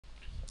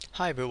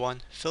Hi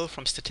everyone, Phil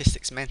from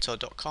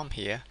statisticsmentor.com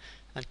here,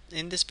 and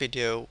in this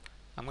video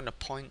I'm going to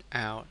point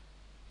out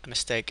a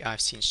mistake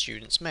I've seen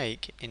students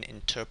make in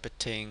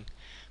interpreting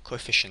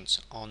coefficients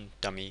on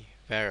dummy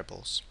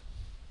variables.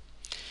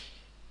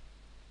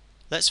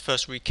 Let's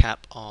first recap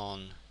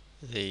on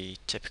the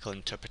typical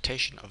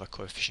interpretation of a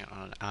coefficient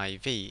on an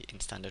IV in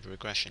standard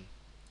regression.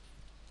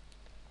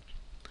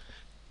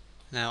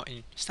 Now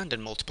in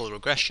standard multiple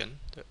regression,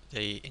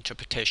 the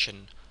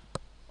interpretation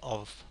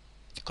of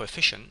the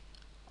coefficient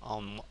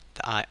on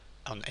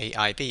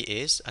AIV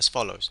is as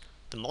follows.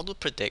 The model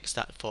predicts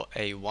that for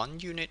a 1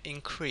 unit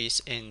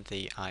increase in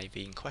the IV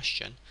in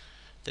question,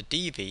 the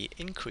DV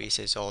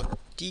increases or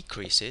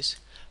decreases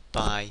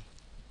by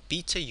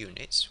beta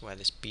units, where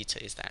this beta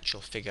is the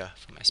actual figure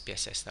from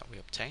SPSS that we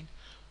obtain,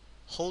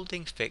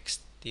 holding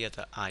fixed the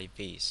other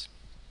IVs.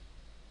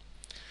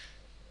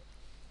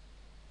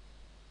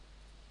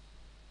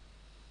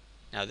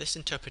 Now this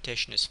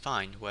interpretation is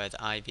fine where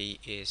the IV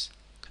is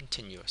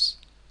continuous.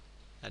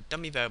 Now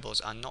dummy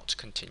variables are not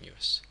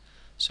continuous.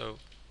 So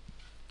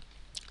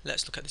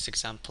let's look at this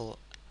example.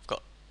 I've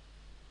got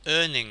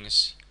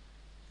earnings.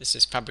 This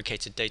is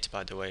fabricated data,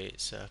 by the way.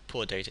 It's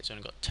poor data. It's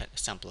only got a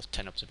sample of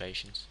 10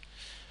 observations.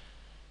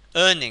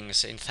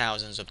 Earnings in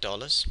thousands of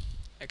dollars.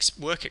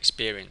 Work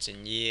experience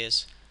in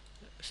years.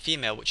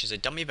 Female, which is a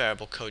dummy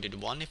variable,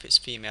 coded 1 if it's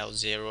female,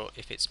 0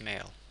 if it's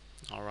male.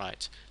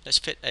 Alright, let's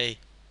fit a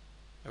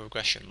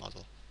regression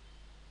model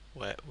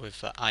where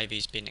with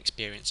IVs being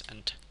experience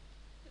and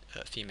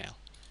female.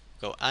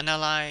 Go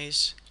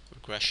analyze,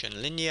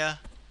 regression linear,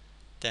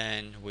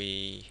 then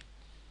we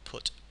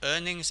put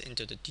earnings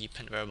into the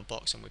dependent variable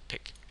box and we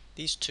pick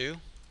these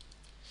two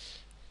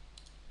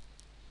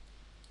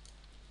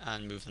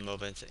and move them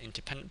over into the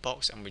independent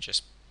box,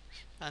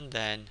 and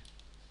then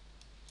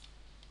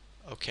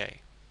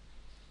OK.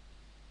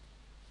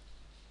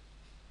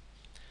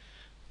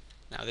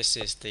 Now this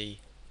is the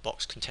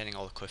box containing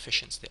all the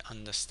coefficients. The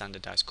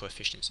understandardized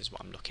coefficients is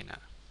what I'm looking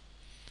at.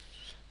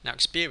 Now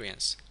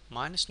experience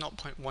minus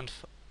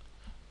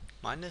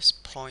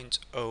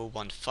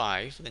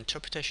 0.015. The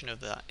interpretation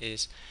of that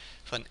is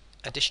for an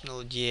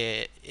additional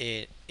year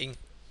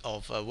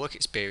of work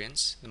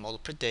experience, the model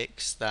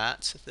predicts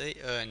that the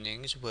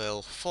earnings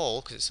will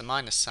fall, because it's a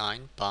minus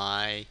sign,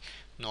 by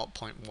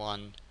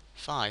 0.15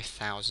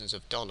 thousands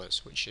of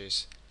dollars, which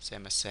is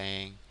same as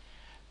saying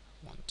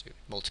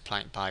multiply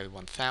it by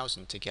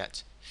 1,000 to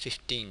get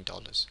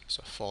 $15.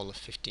 So a fall of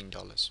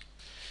 $15.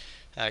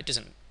 It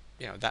doesn't,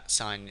 that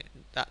sign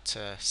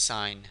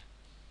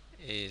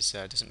is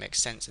doesn't make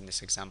sense in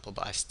this example,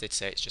 but I did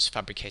say it's just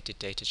fabricated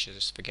data, so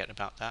just forget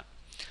about that.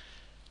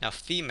 Now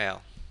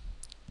female.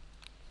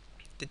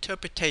 The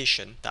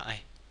interpretation that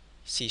I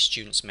see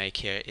students make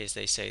here is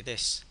they say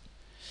this: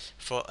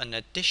 for an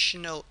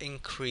additional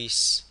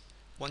increase,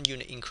 1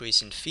 unit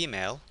increase in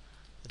female,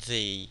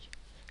 the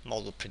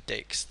model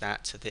predicts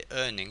that the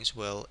earnings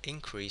will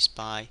increase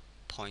by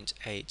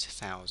 0.8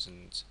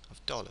 thousands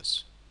of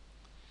dollars.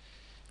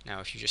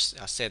 Now if you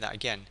I'll say that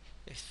again,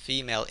 if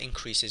female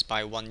increases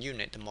by 1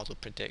 unit, the model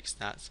predicts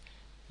that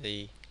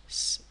the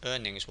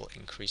earnings will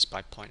increase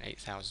by 0.8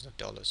 thousands of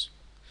dollars.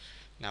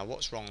 Now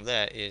what's wrong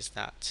there is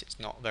that it's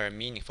not very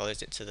meaningful,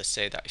 is it, to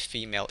say that if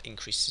female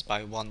increases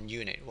by 1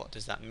 unit, what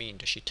does that mean?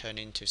 Does she turn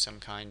into some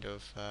kind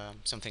of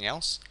something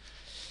else?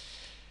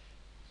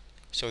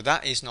 So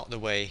that is not the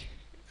way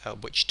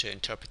which to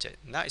interpret it,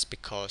 and that is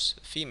because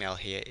female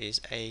here is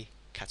a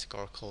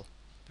categorical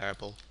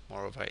variable.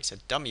 Moreover, it's a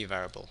dummy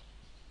variable,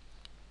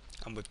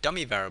 and with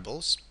dummy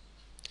variables,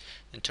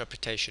 the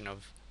interpretation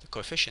of the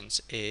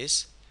coefficients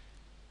is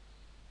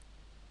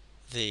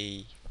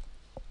the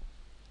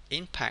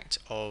impact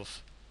on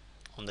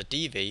the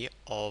DV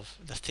of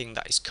the thing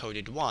that is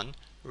coded 1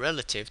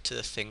 relative to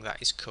the thing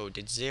that is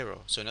coded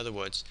 0. So in other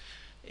words,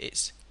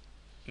 it's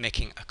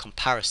making a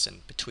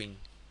comparison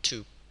between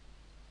two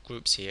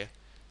groups here,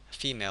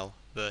 female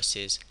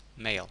versus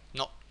male.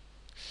 Not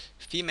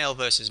female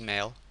versus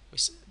male,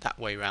 that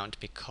way round,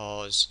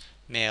 because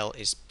male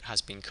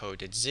has been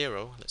coded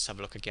 0. Let's have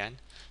a look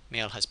again.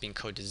 Male has been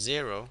coded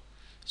 0,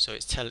 so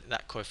it's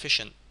that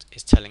coefficient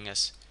is telling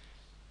us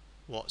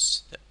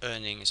what's the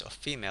earnings of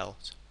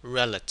females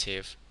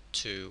relative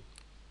to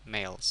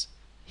males.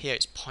 Here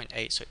it's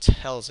 0.8, so it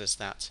tells us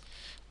that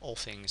all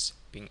things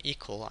being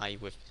equal, i.e.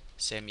 with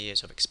same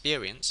years of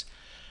experience,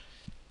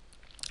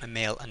 a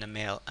male and a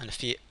male and a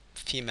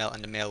female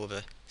and a male with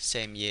the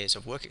same years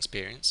of work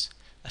experience,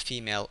 a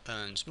female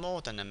earns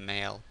more than a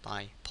male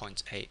by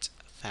 0.8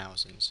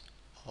 thousands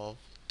of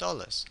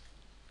dollars.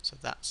 So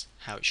that's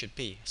how it should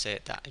be. Say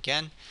that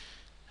again.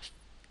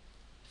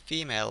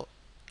 Female,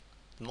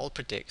 the model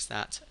predicts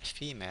that a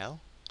female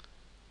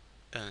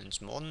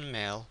earns more than a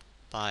male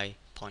by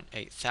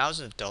 0.8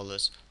 thousand of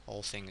dollars,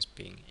 all things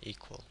being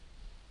equal.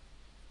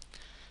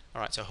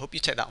 Alright, so I hope you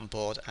take that on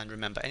board, and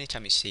remember,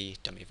 anytime you see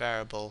dummy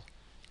variable,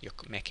 you're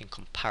making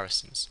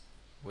comparisons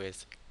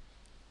with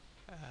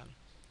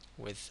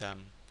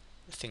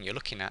the thing you're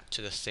looking at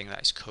to the thing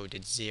that is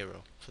coded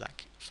 0 for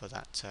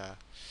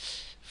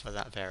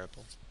that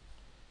variable.